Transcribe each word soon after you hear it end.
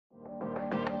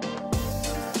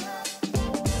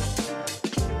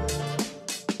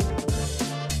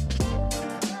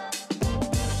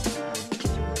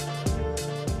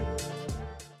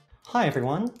Hi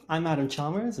everyone, I'm Adam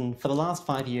Chalmers, and for the last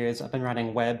 5 years I've been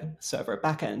writing web server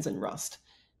backends in Rust.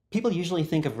 People usually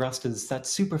think of Rust as that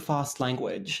super fast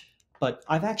language, but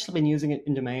I've actually been using it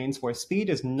in domains where speed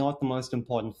is not the most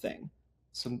important thing.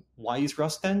 So why use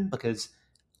Rust then? Because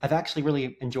I've actually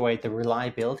really enjoyed the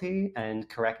reliability and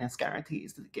correctness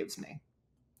guarantees that it gives me.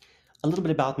 A little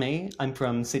bit about me. I'm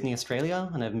from Sydney, Australia,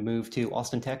 and I've moved to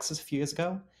Austin, Texas a few years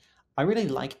ago. I really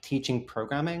like teaching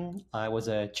programming. I was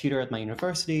a tutor at my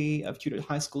university. I've tutored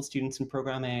high school students in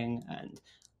programming. And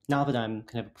now that I'm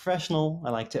kind of a professional, I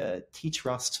like to teach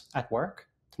Rust at work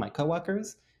to my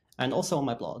coworkers and also on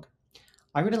my blog.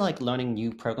 I really like learning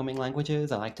new programming languages.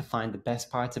 I like to find the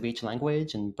best parts of each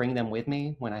language and bring them with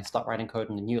me when I start writing code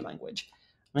in a new language.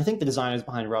 And I think the designers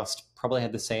behind Rust probably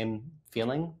had the same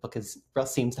feeling because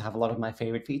Rust seems to have a lot of my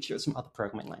favorite features from other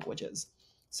programming languages.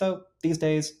 So these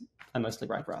days, I mostly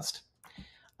write Rust.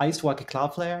 I used to work at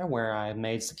Cloudflare, where I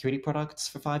made security products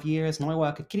for 5 years. Now I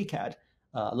work at KittyCAD,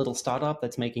 a little startup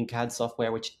that's making CAD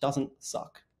software which doesn't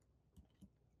suck.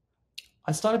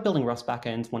 I started building Rust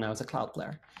backends when I was at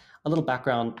Cloudflare. A little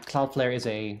background, Cloudflare is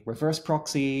a reverse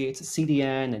proxy, it's a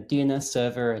CDN, a DNS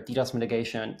server, a DDoS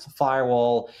mitigation, it's a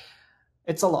firewall.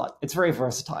 It's a lot. It's very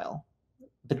versatile.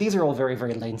 But these are all very,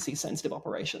 very latency sensitive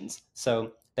operations.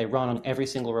 So they run on every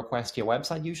single request to your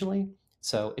website usually.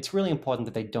 So it's really important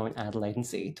that they don't add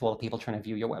latency to all the people trying to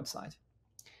view your website.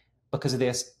 Because of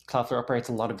this, Cloudflare operates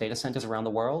a lot of data centers around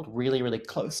the world, really, really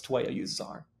close to where your users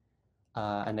are.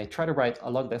 And they try to write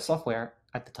a lot of their software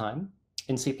at the time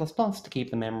in C++ to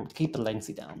keep the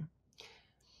latency down.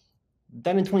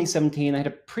 Then in 2017, I had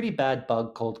a pretty bad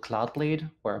bug called Cloud Bleed,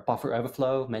 where buffer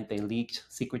overflow meant they leaked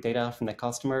secret data from their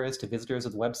customers to visitors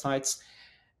of the websites.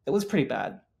 It was pretty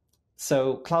bad.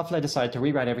 So Cloudflare decided to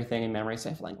rewrite everything in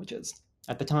memory-safe languages.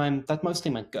 At the time, that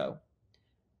mostly meant Go.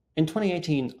 In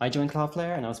 2018, I joined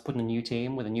Cloudflare and I was put in a new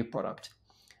team with a new product.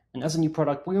 And as a new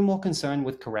product, we were more concerned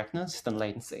with correctness than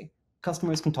latency.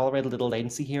 Customers can tolerate a little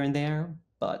latency here and there,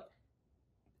 but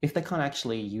if they can't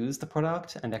actually use the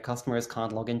product and their customers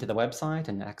can't log into the website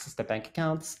and access their bank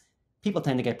accounts, people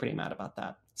tend to get pretty mad about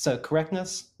that. So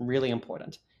correctness, really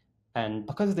important. And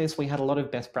because of this, we had a lot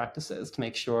of best practices to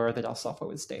make sure that our software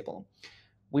was stable.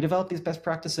 We developed these best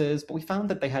practices, but we found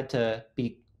that they had to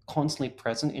be constantly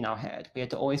present in our head. We had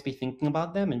to always be thinking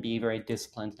about them and be very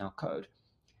disciplined in our code.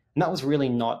 And that was really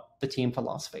not the team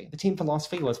philosophy. The team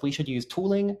philosophy was we should use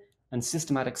tooling and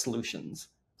systematic solutions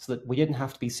so that we didn't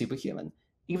have to be superhuman.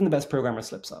 Even the best programmer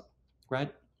slips up,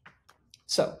 right?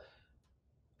 So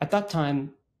at that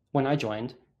time, when I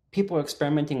joined, people were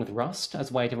experimenting with Rust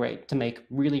as a way to make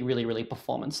really, really, really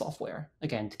performant software,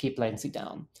 again, to keep latency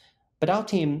down. But our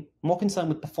team, more concerned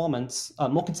with performance,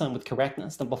 more concerned with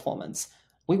correctness than performance,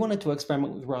 we wanted to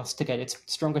experiment with Rust to get its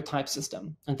stronger type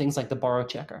system and things like the borrow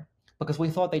checker, because we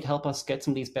thought they'd help us get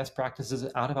some of these best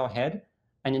practices out of our head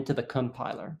and into the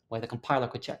compiler, where the compiler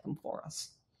could check them for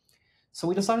us. So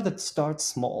we decided to start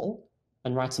small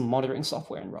and write some monitoring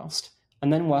software in Rust,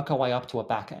 and then work our way up to a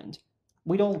backend.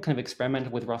 We'd all kind of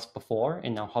experimented with Rust before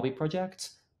in our hobby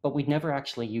projects, but we'd never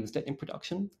actually used it in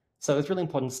production. So it's really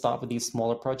important to start with these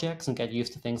smaller projects and get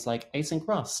used to things like async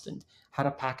Rust and how to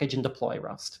package and deploy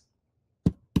Rust.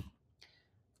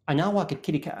 I now work at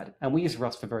KittyCAD, and we use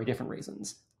Rust for very different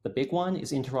reasons. The big one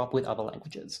is interop with other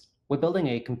languages. We're building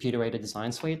a computer-aided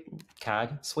design suite,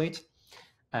 CAD suite,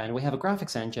 and we have a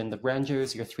graphics engine that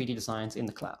renders your 3D designs in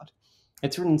the cloud.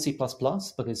 It's written in C++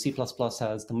 because C++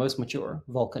 has the most mature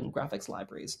Vulkan graphics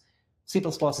libraries. C++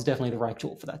 is definitely the right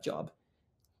tool for that job.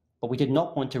 But we did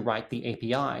not want to write the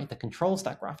API that controls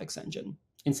that graphics engine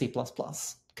in C++,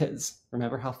 because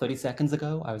remember how 30 seconds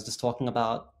ago I was just talking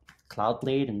about Cloud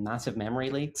Bleed and massive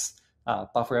memory leaks,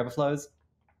 buffer overflows?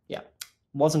 Yeah,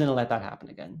 wasn't going to let that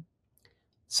happen again.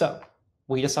 So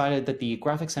we decided that the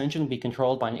graphics engine would be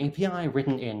controlled by an API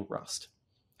written in Rust.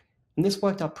 And this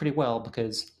worked out pretty well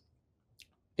because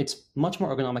it's much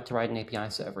more ergonomic to write an API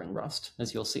server in Rust,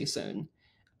 as you'll see soon.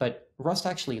 But Rust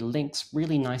actually links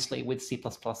really nicely with C++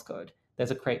 code. There's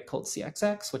a crate called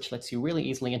CXX, which lets you really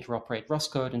easily interoperate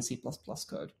Rust code and C++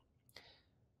 code.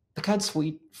 The CAD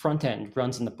suite front end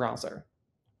runs in the browser,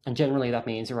 and generally that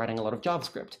means you're writing a lot of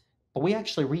JavaScript. But we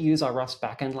actually reuse our Rust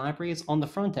backend libraries on the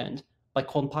front end by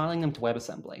compiling them to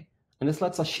WebAssembly. And this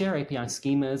lets us share API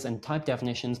schemas and type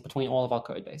definitions between all of our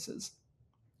code bases.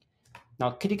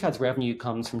 Now, KittyCAD's revenue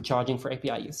comes from charging for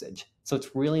API usage, so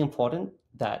it's really important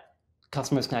that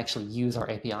customers can actually use our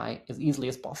API as easily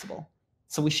as possible.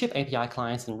 So we ship API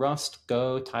clients in Rust,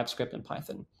 Go, TypeScript, and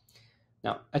Python.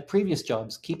 Now, at previous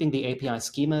jobs, keeping the API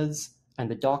schemas and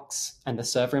the docs and the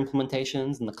server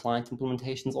implementations and the client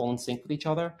implementations all in sync with each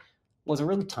other was a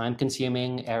really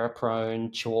time-consuming,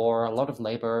 error-prone chore, a lot of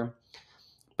labor.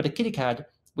 But at KittyCAD,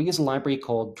 we use a library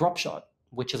called Dropshot,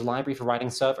 which is a library for writing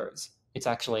servers. It's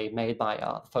actually made by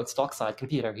the folks at Dockside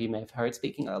Computer, who you may have heard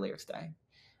speaking earlier today.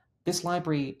 This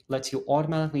library lets you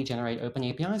automatically generate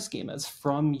OpenAPI schemas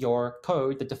from your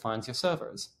code that defines your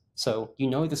servers. So you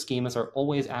know the schemas are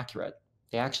always accurate.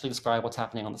 They actually describe what's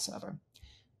happening on the server.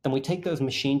 Then we take those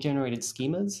machine-generated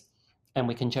schemas and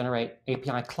we can generate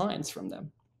API clients from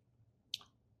them.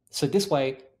 So this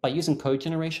way, by using code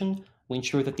generation, we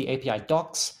ensure that the API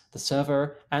docs, the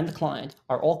server, and the client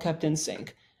are all kept in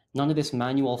sync. None of this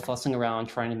manual fussing around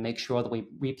trying to make sure that we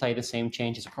replay the same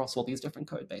changes across all these different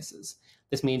code bases.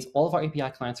 This means all of our API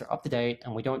clients are up to date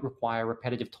and we don't require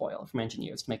repetitive toil from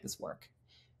engineers to make this work.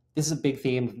 This is a big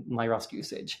theme of my Rust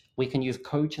usage. We can use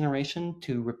code generation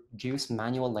to reduce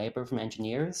manual labor from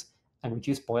engineers and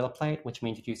reduce boilerplate, which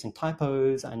means reducing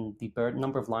typos and the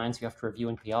number of lines you have to review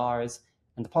in PRs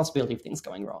and the possibility of things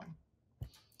going wrong.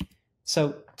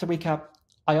 So to recap,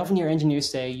 I often hear engineers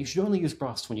say you should only use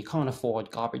Rust when you can't afford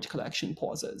garbage collection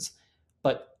pauses.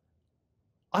 But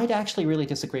I'd actually really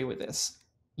disagree with this.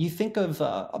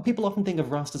 People often think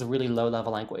of Rust as a really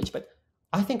low-level language, but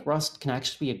I think Rust can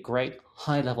actually be a great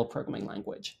high-level programming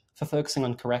language for focusing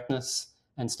on correctness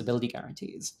and stability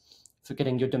guarantees, for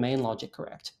getting your domain logic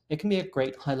correct. It can be a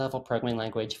great high-level programming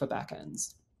language for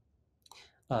backends.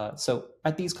 So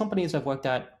at these companies I've worked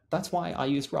at, that's why I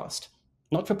use Rust.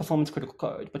 Not for performance critical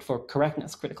code, but for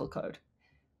correctness critical code.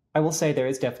 I will say there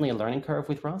is definitely a learning curve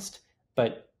with Rust,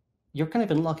 but you're kind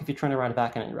of in luck if you're trying to write a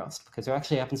backend in Rust, because there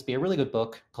actually happens to be a really good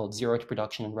book called Zero to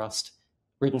Production in Rust,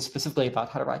 written specifically about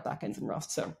how to write backends in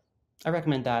Rust. So I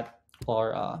recommend that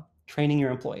for training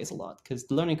your employees a lot, because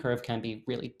the learning curve can be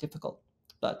really difficult,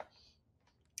 but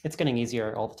it's getting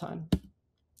easier all the time.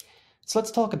 So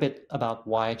let's talk a bit about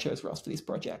why I chose Rust for these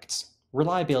projects.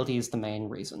 Reliability is the main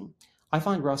reason. I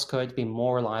find Rust code to be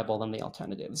more reliable than the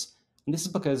alternatives. And this is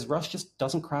because Rust just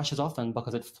doesn't crash as often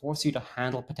because it forces you to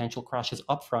handle potential crashes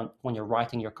upfront when you're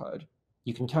writing your code.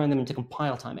 You can turn them into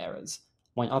compile time errors,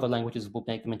 when other languages will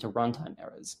make them into runtime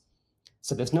errors.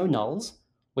 So there's no nulls,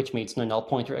 which means no null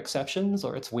pointer exceptions,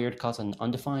 or it's weird because an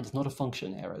undefined is not a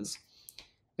function errors.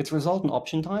 Its resultant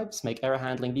option types make error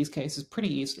handling these cases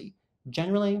pretty easy.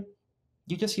 Generally,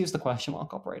 you just use the question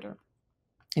mark operator.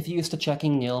 If you're used to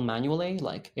checking nil manually,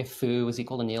 like if foo is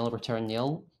equal to nil, return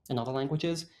nil in other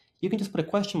languages, you can just put a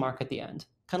question mark at the end,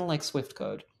 kind of like Swift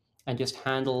code, and just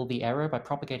handle the error by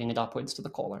propagating it upwards to the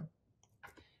caller.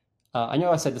 I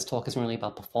know I said this talk isn't really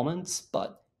about performance,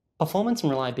 but performance and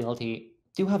reliability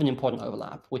do have an important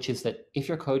overlap, which is that if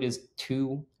your code is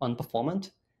too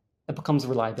unperformant, it becomes a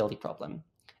reliability problem.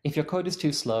 If your code is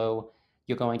too slow,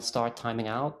 you're going to start timing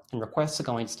out, and requests are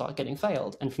going to start getting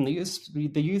failed. And from the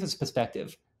user's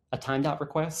perspective, a timed out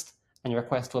request and a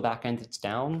request to a backend that's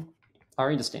down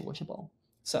are indistinguishable.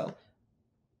 So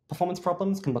performance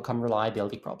problems can become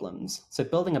reliability problems. So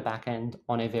building a backend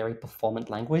on a very performant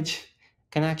language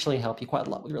can actually help you quite a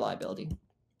lot with reliability.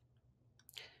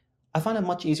 I find it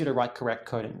much easier to write correct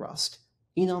code in Rust.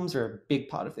 Enums are a big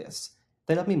part of this.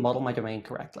 They let me model my domain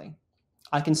correctly.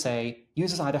 I can say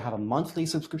users either have a monthly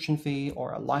subscription fee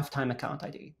or a lifetime account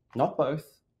ID. Not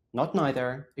both, not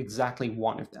neither, exactly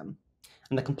one of them.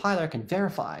 And the compiler can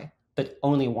verify that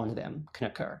only one of them can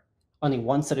occur, only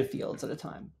one set of fields at a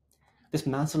time. This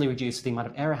massively reduces the amount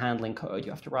of error handling code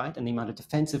you have to write and the amount of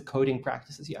defensive coding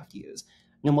practices you have to use.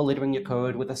 No more littering your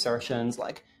code with assertions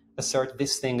like assert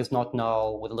this thing is not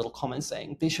null with a little comment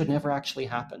saying this should never actually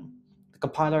happen. The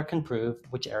compiler can prove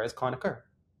which errors can't occur.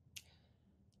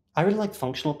 I really like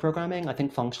functional programming. I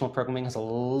think functional programming has a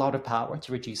lot of power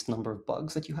to reduce the number of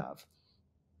bugs that you have.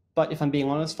 But if I'm being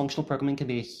honest, functional programming can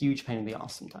be a huge pain in the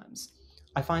ass sometimes.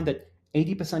 I find that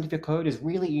 80% of your code is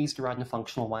really easy to write in a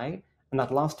functional way, and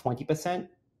that last 20%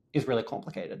 is really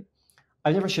complicated.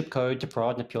 I've never shipped code to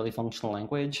prod in a purely functional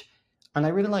language, and I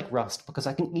really like Rust because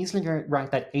I can easily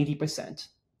write that 80%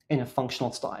 in a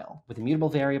functional style with immutable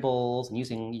variables and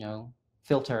using,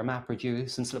 filter, map,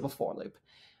 reduce instead of a for loop.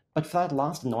 But for that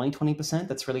last annoying 20%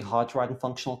 that's really hard to write in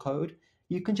functional code,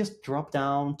 you can just drop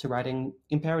down to writing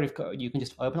imperative code. You can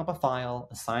just open up a file,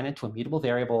 assign it to a mutable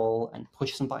variable, and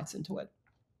push some bytes into it.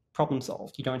 Problem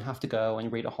solved. You don't have to go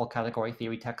and read a whole category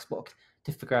theory textbook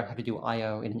to figure out how to do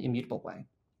I/O in an immutable way.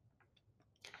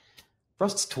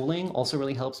 Rust's tooling also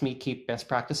really helps me keep best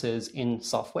practices in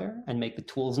software and make the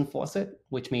tools enforce it,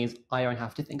 which means I don't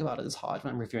have to think about it as hard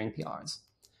when I'm reviewing PRs.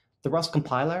 The Rust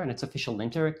compiler and its official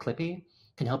linter, Clippy,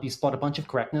 can help you spot a bunch of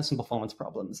correctness and performance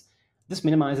problems. This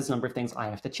minimizes the number of things I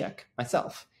have to check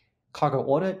myself. Cargo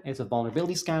audit is a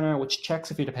vulnerability scanner which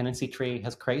checks if your dependency tree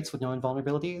has crates with known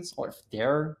vulnerabilities, or if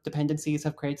their dependencies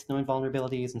have crates with known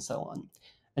vulnerabilities, and so on.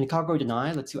 And cargo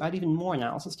deny lets you add even more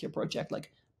analysis to your project,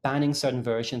 like banning certain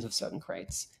versions of certain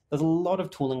crates. There's a lot of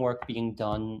tooling work being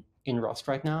done in Rust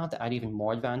right now to add even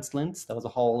more advanced lints. There was a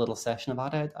whole little session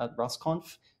about it at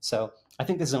RustConf. So I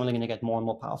think this is only going to get more and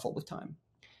more powerful with time.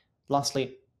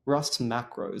 Lastly, Rust's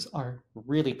macros are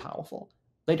really powerful.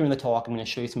 Later in the talk, I'm going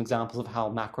to show you some examples of how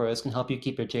macros can help you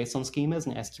keep your JSON schemas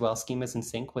and SQL schemas in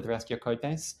sync with the rest of your code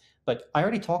base. But I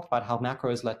already talked about how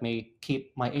macros let me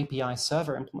keep my API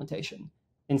server implementation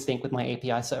in sync with my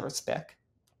API server spec,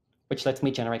 which lets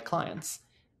me generate clients.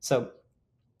 So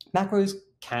macros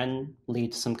can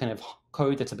lead to some kind of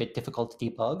code that's a bit difficult to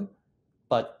debug,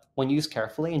 but when used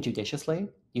carefully and judiciously,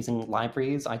 using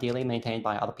libraries ideally maintained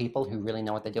by other people who really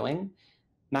know what they're doing,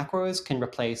 macros can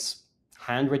replace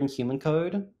handwritten human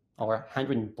code or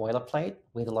handwritten boilerplate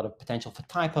with a lot of potential for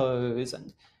typos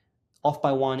and off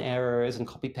by one errors and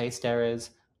copy paste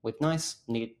errors with nice,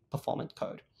 neat, performant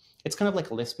code. It's kind of like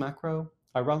a list macro.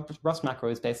 A Rust macro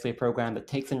is basically a program that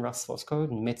takes in Rust source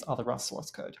code and emits other Rust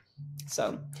source code.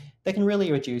 So they can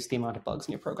really reduce the amount of bugs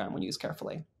in your program when used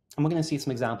carefully. And we're going to see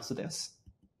some examples of this.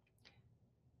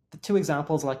 The two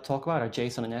examples I like to talk about are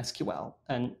JSON and SQL.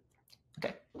 And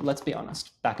okay, let's be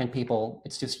honest, backend people,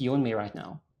 it's just you and me right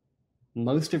now.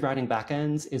 Most of writing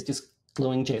backends is just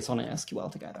gluing JSON and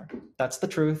SQL together. That's the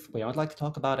truth. We don't like to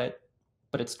talk about it,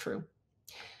 but it's true.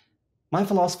 My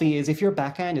philosophy is if your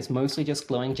backend is mostly just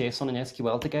gluing JSON and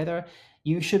SQL together,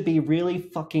 you should be really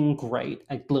fucking great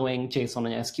at gluing JSON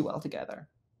and SQL together,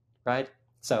 right?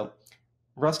 So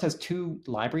Rust has two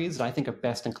libraries that I think are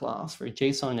best in class for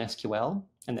JSON and SQL,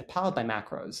 and they're powered by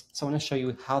macros. So I want to show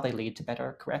you how they lead to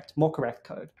better, more correct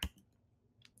code.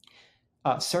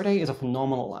 Serde is a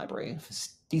phenomenal library for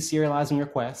deserializing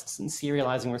requests and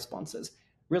serializing responses,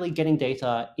 really getting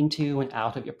data into and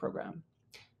out of your program.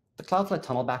 The Cloudflare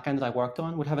tunnel backend that I worked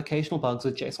on would have occasional bugs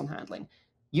with JSON handling.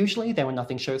 Usually there were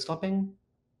nothing show-stopping,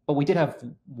 but we did have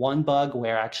one bug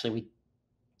where actually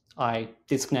I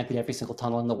disconnected every single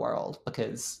tunnel in the world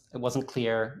because it wasn't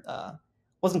clear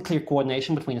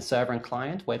coordination between a server and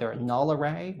client, whether a null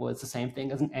array was the same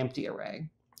thing as an empty array.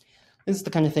 This is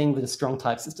the kind of thing that a strong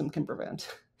type system can prevent.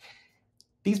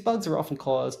 These bugs are often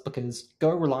caused because Go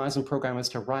relies on programmers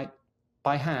to write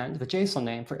by hand the JSON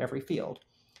name for every field.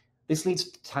 This leads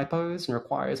to typos and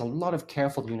requires a lot of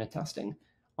careful unit testing.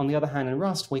 On the other hand, in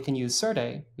Rust, we can use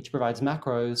Serde, which provides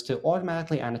macros to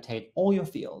automatically annotate all your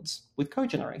fields with code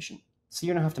generation, so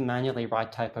you don't have to manually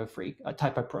write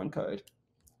typo-prone code.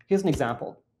 Here's an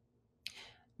example.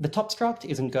 The top struct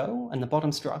is in Go, and the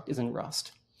bottom struct is in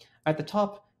Rust. At the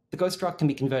top, the Go struct can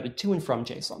be converted to and from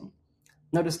JSON.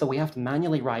 Notice that we have to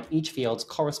manually write each field's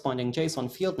corresponding JSON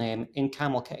field name in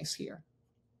camel case here.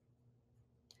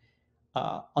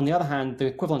 On the other hand, the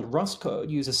equivalent Rust code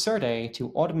uses Serde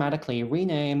to automatically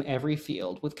rename every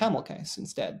field with camel case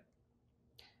instead.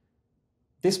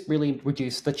 This really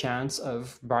reduces the chance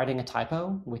of writing a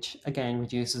typo, which again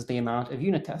reduces the amount of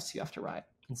unit tests you have to write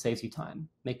and saves you time,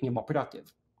 making you more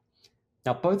productive.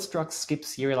 Now, both structs skip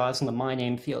serializing the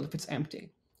myname field if it's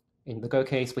empty. In the Go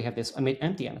case, we have this omit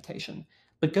empty annotation,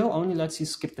 but Go only lets you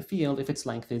skip the field if its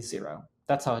length is 0.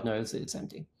 That's how it knows that it's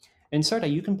empty. In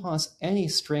Serde, you can pass any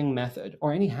string method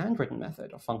or any handwritten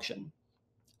method or function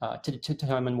to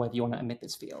determine whether you want to omit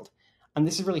this field. And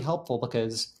this is really helpful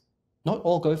because not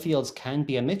all Go fields can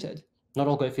be omitted. Not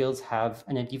all Go fields have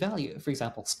an empty value. For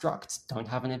example, structs don't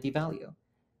have an empty value.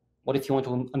 What if you want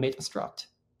to omit a struct?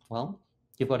 Well,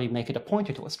 you've got to make it a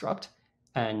pointer to a struct.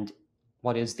 And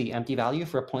what is the empty value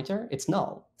for a pointer? It's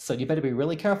null. So you better be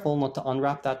really careful not to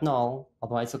unwrap that null,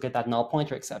 otherwise you'll get that null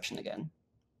pointer exception again.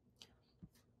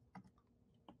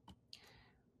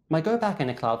 My Go backend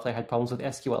at Cloudflare had problems with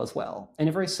SQL as well, in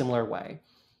a very similar way.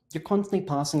 You're constantly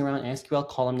passing around SQL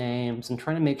column names and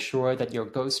trying to make sure that your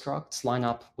Go structs line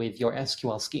up with your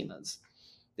SQL schemas.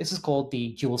 This is called the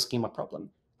dual schema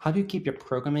problem. How do you keep your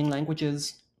programming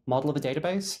language's model of a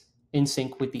database in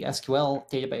sync with the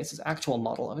SQL database's actual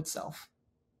model of itself?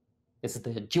 This is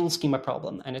the dual schema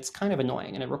problem, and it's kind of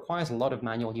annoying, and it requires a lot of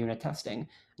manual unit testing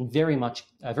and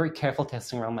very careful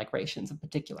testing around migrations in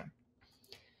particular.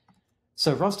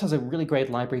 So Rust has a really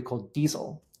great library called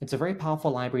Diesel. It's a very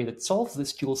powerful library that solves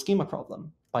this dual schema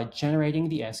problem by generating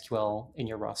the SQL in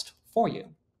your Rust for you.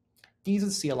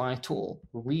 Diesel's CLI tool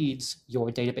reads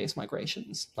your database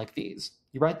migrations like these.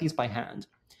 You write these by hand,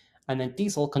 and then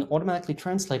Diesel can automatically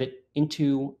translate it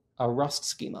into a Rust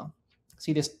schema.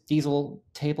 See this Diesel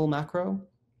table macro?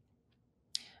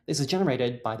 This is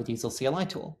generated by the Diesel CLI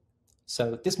tool.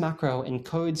 So this macro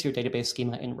encodes your database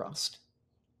schema in Rust.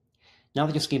 Now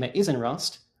that your schema is in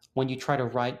Rust, when you try to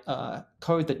write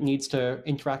code that needs to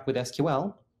interact with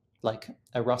SQL, like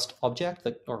a Rust object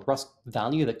or Rust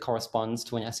value that corresponds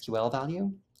to an SQL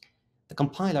value, the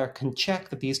compiler can check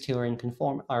that these two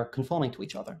are conforming to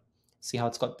each other. See how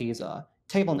it's got these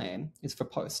table name is for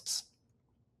posts.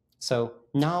 So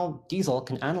now Diesel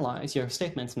can analyze your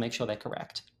statements and make sure they're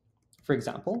correct. For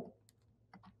example,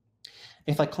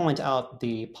 if I comment out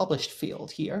the published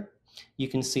field here, you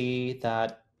can see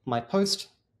that my post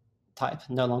type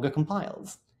no longer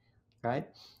compiles, right?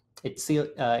 It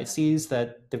sees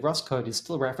that the Rust code is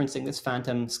still referencing this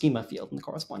phantom schema field in the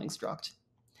corresponding struct.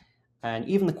 And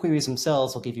even the queries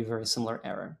themselves will give you a very similar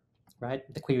error,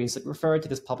 right? The queries that refer to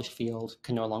this published field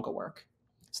can no longer work.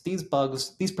 So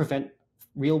these prevent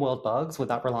real-world bugs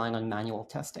without relying on manual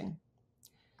testing.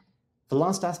 The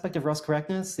last aspect of Rust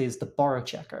correctness is the borrow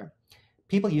checker.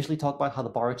 People usually talk about how the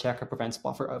borrow checker prevents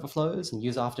buffer overflows and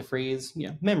use after freeze,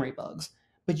 memory bugs,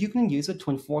 but you can use it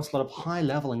to enforce a lot of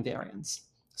high-level invariance.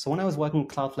 So when I was working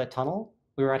with Cloudflare Tunnel,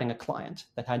 we were writing a client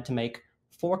that had to make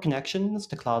 4 connections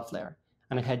to Cloudflare,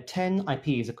 and it had 10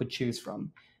 IPs it could choose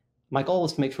from. My goal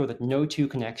was to make sure that no 2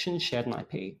 connections shared an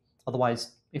IP.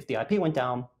 Otherwise, if the IP went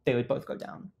down, they would both go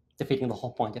down, defeating the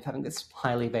whole point of having this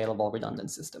highly available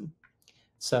redundant system.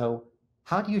 So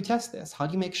how do you test this? How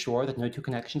do you make sure that no 2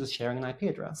 connections is sharing an IP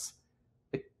address?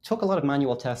 It took a lot of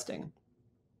manual testing,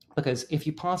 because if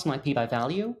you pass an IP by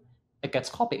value, it gets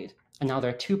copied, and now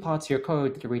there are 2 parts of your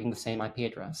code that are reading the same IP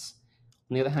address.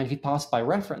 On the other hand, if you pass by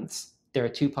reference, there are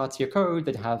 2 parts of your code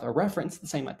that have a reference to the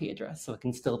same IP address, so it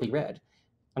can still be read.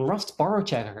 And Rust borrow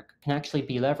checker can actually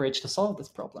be leveraged to solve this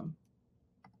problem.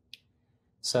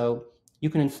 So you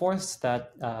can enforce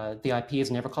that the IP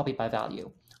is never copied by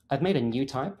value. I've made a new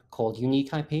type called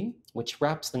unique IP, which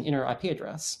wraps an inner IP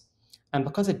address. And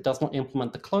because it does not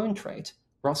implement the clone trait,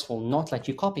 Rust will not let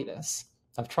you copy this.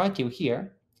 I've tried to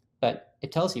here, but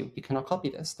it tells you you cannot copy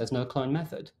this. There's no clone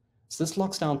method. So this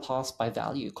locks down pass by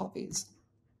value copies.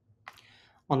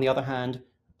 On the other hand,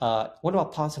 what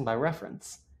about passing by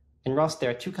reference? In Rust, there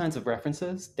are 2 kinds of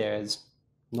references. There's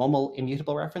normal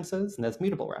immutable references, and there's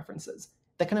mutable references.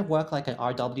 They kind of work like an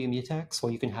RW mutex,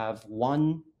 where you can have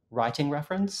 1 writing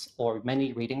reference or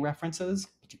many reading references,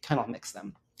 but you cannot mix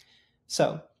them.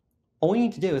 So all you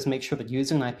need to do is make sure that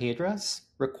using an IP address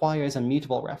requires a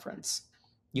mutable reference.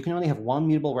 You can only have 1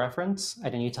 mutable reference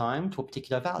at any time to a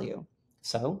particular value.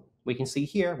 So we can see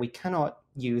here, we cannot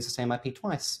use the same IP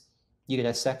twice. You get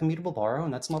a second mutable borrow,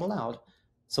 and that's not allowed.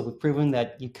 So we've proven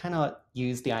that you cannot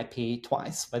use the IP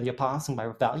twice, whether you're passing by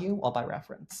value or by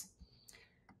reference.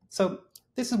 So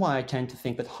this is why I tend to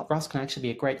think that Rust can actually be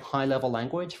a great high-level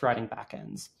language for writing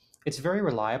backends. It's very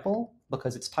reliable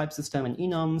because its type system and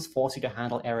enums force you to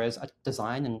handle errors at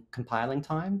design and compiling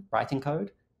time, writing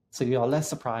code, so you are less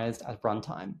surprised at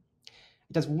runtime.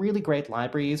 It has really great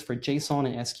libraries for JSON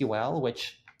and SQL,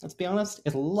 which, let's be honest,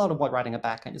 is a lot of what writing a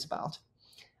backend is about.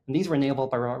 And these are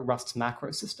enabled by Rust's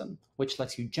macro system, which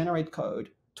lets you generate code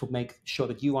to make sure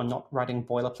that you are not writing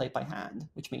boilerplate by hand,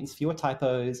 which means fewer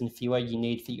typos and fewer you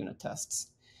need for unit tests.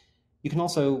 You can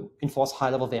also enforce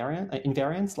high-level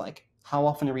invariance, like how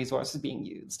often a resource is being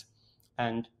used.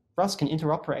 And Rust can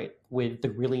interoperate with the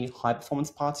really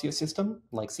high-performance parts of your system,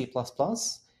 like C++,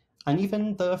 and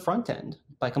even the front end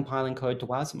by compiling code to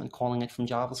WASM and calling it from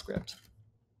JavaScript.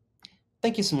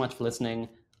 Thank you so much for listening.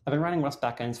 I've been writing Rust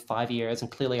backends for 5 years, and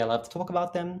clearly I love to talk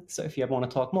about them, so if you ever want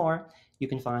to talk more, you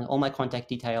can find all my contact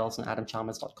details on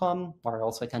adamchalmers.com, where I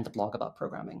also tend to blog about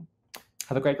programming.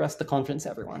 Have a great rest of the conference,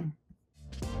 everyone.